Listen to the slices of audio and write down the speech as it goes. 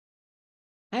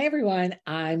Hi, everyone.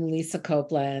 I'm Lisa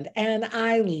Copeland, and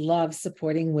I love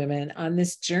supporting women on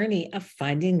this journey of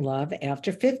finding love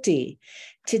after 50.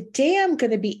 Today, I'm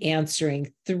going to be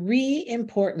answering 3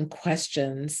 important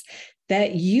questions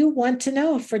that you want to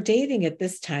know for dating at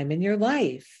this time in your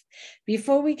life.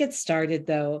 Before we get started,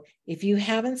 though, if you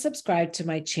haven't subscribed to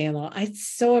my channel, I'd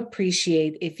so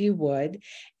appreciate if you would.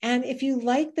 And if you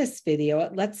like this video,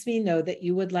 it lets me know that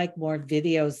you would like more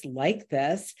videos like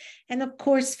this. And of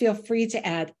course, feel free to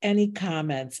add any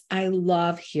comments. I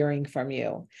love hearing from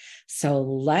you. So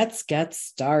let's get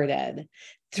started.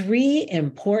 3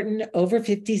 important over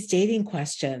 50s dating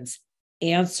questions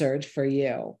answered for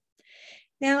you.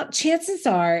 Now, chances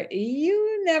are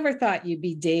you never thought you'd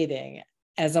be dating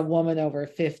as a woman over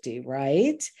 50,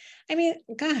 right? I mean,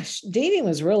 gosh, dating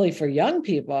was really for young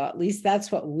people. At least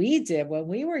that's what we did when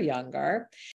we were younger.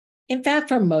 In fact,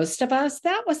 for most of us,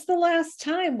 that was the last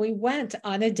time we went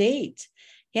on a date.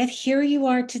 Yet here you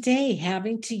are today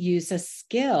having to use a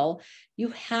skill you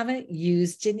haven't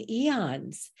used in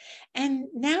eons. And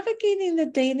navigating the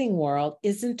dating world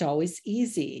isn't always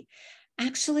easy.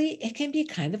 Actually, it can be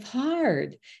kind of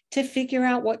hard to figure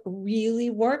out what really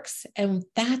works. And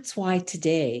that's why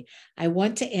today I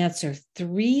want to answer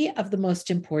 3 of the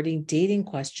most important dating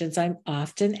questions I'm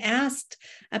often asked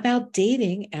about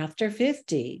dating after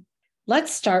 50.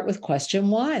 Let's start with question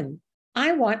 1.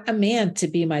 I want a man to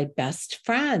be my best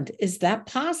friend. Is that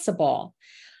possible?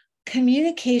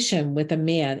 Communication with a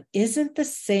man isn't the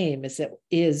same as it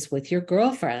is with your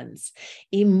girlfriends.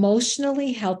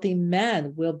 Emotionally healthy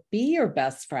men will be your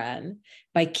best friend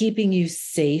by keeping you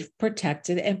safe,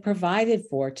 protected, and provided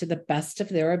for to the best of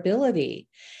their ability.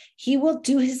 He will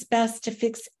do his best to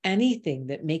fix anything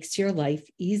that makes your life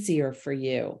easier for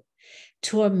you.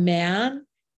 To a man,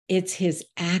 it's his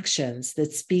actions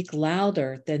that speak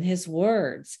louder than his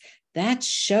words. That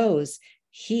shows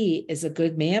he is a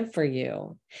good man for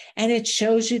you. And it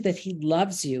shows you that he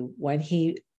loves you when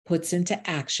he puts into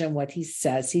action what he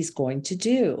says he's going to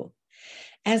do.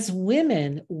 As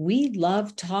women, we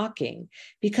love talking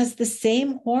because the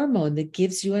same hormone that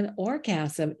gives you an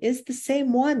orgasm is the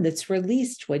same one that's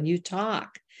released when you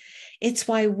talk. It's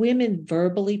why women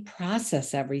verbally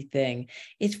process everything.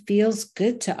 It feels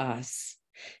good to us.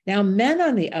 Now, men,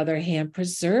 on the other hand,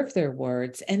 preserve their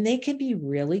words and they can be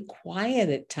really quiet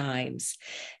at times.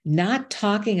 Not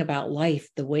talking about life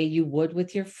the way you would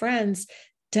with your friends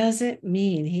doesn't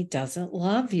mean he doesn't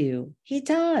love you. He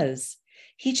does.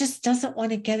 He just doesn't want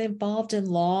to get involved in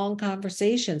long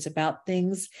conversations about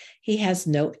things he has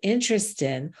no interest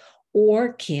in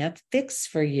or can't fix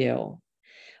for you.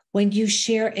 When you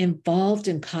share involved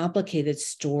and complicated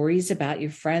stories about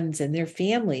your friends and their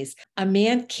families, a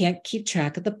man can't keep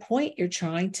track of the point you're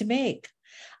trying to make.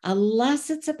 Unless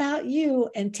it's about you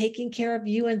and taking care of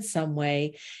you in some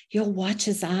way, you'll watch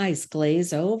his eyes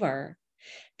glaze over.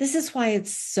 This is why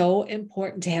it's so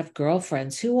important to have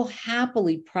girlfriends who will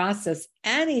happily process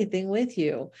anything with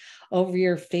you over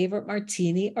your favorite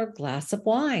martini or glass of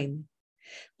wine.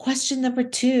 Question number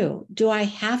 2, do I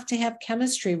have to have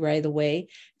chemistry right away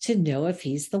to know if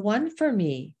he's the one for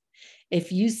me?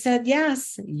 If you said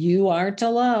yes, you aren't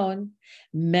alone.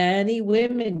 Many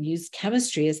women use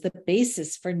chemistry as the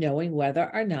basis for knowing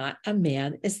whether or not a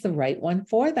man is the right one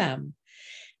for them.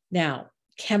 Now,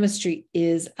 chemistry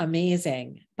is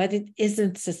amazing, but it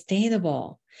isn't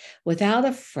sustainable. Without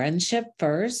a friendship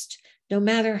first, no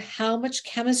matter how much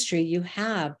chemistry you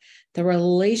have, the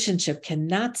relationship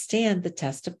cannot stand the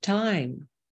test of time.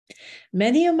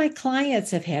 Many of my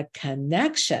clients have had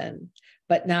connection,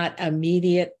 but not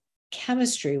immediate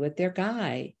chemistry with their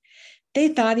guy. They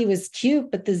thought he was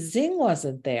cute, but the zing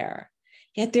wasn't there.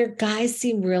 Yet their guys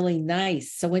seemed really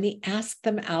nice. So when he asked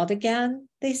them out again,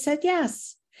 they said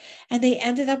yes. And they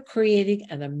ended up creating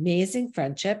an amazing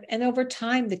friendship. And over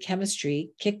time, the chemistry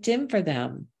kicked in for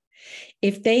them.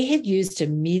 If they had used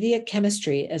immediate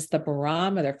chemistry as the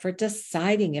barometer for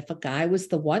deciding if a guy was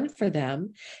the one for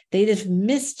them, they'd have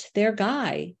missed their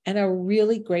guy and a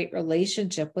really great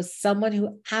relationship with someone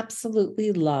who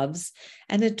absolutely loves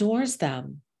and adores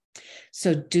them.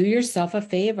 So do yourself a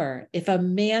favor. If a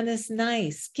man is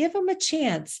nice, give him a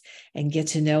chance and get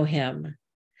to know him.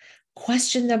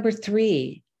 Question number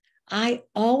 3. I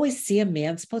always see a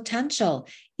man's potential,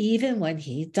 even when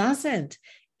he doesn't.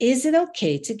 Is it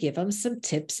okay to give him some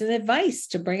tips and advice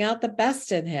to bring out the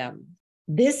best in him?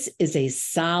 This is a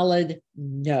solid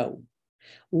no.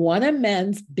 One of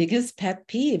men's biggest pet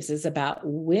peeves is about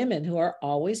women who are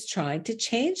always trying to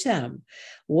change them,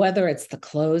 whether it's the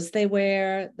clothes they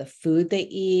wear, the food they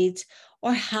eat,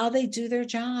 or how they do their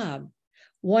job.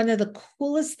 One of the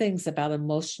coolest things about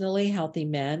emotionally healthy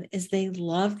men is they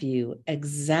love you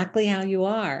exactly how you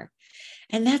are.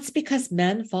 And that's because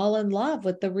men fall in love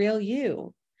with the real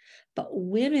you. But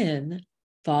women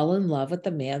fall in love with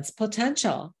the man's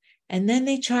potential. And then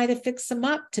they try to fix him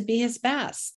up to be his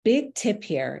best. Big tip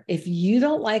here: if you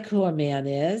don't like who a man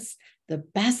is, the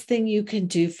best thing you can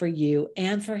do for you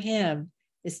and for him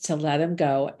is to let him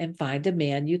go and find a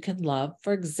man you can love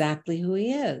for exactly who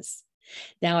he is.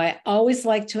 Now, I always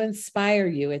like to inspire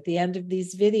you at the end of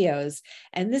these videos,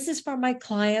 and this is from my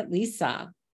client,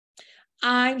 Lisa.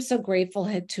 I'm so grateful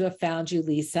to have found you,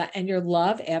 Lisa, and your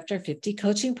Love After 50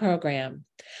 coaching program.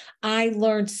 I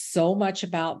learned so much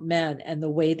about men and the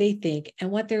way they think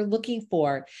and what they're looking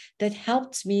for that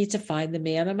helped me to find the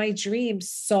man of my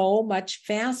dreams so much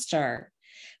faster.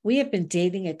 We have been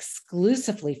dating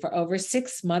exclusively for over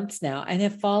 6 months now and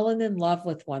have fallen in love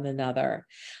with one another.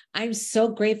 I'm so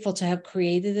grateful to have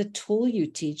created a tool you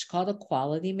teach called a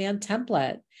Quality Man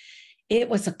Template. It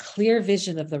was a clear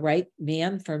vision of the right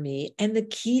man for me and the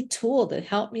key tool that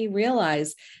helped me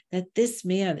realize that this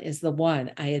man is the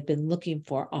one I had been looking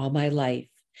for all my life.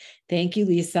 Thank you,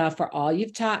 Lisa, for all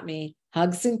you've taught me.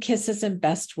 Hugs and kisses and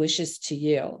best wishes to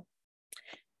you.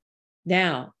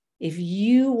 Now, if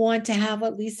you want to have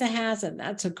what Lisa has, and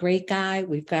that's a great guy,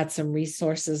 we've got some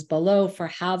resources below for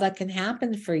how that can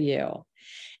happen for you.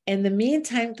 In the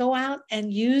meantime, go out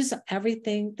and use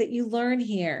everything that you learn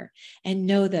here and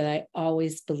know that I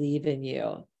always believe in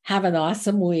you. Have an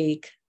awesome week.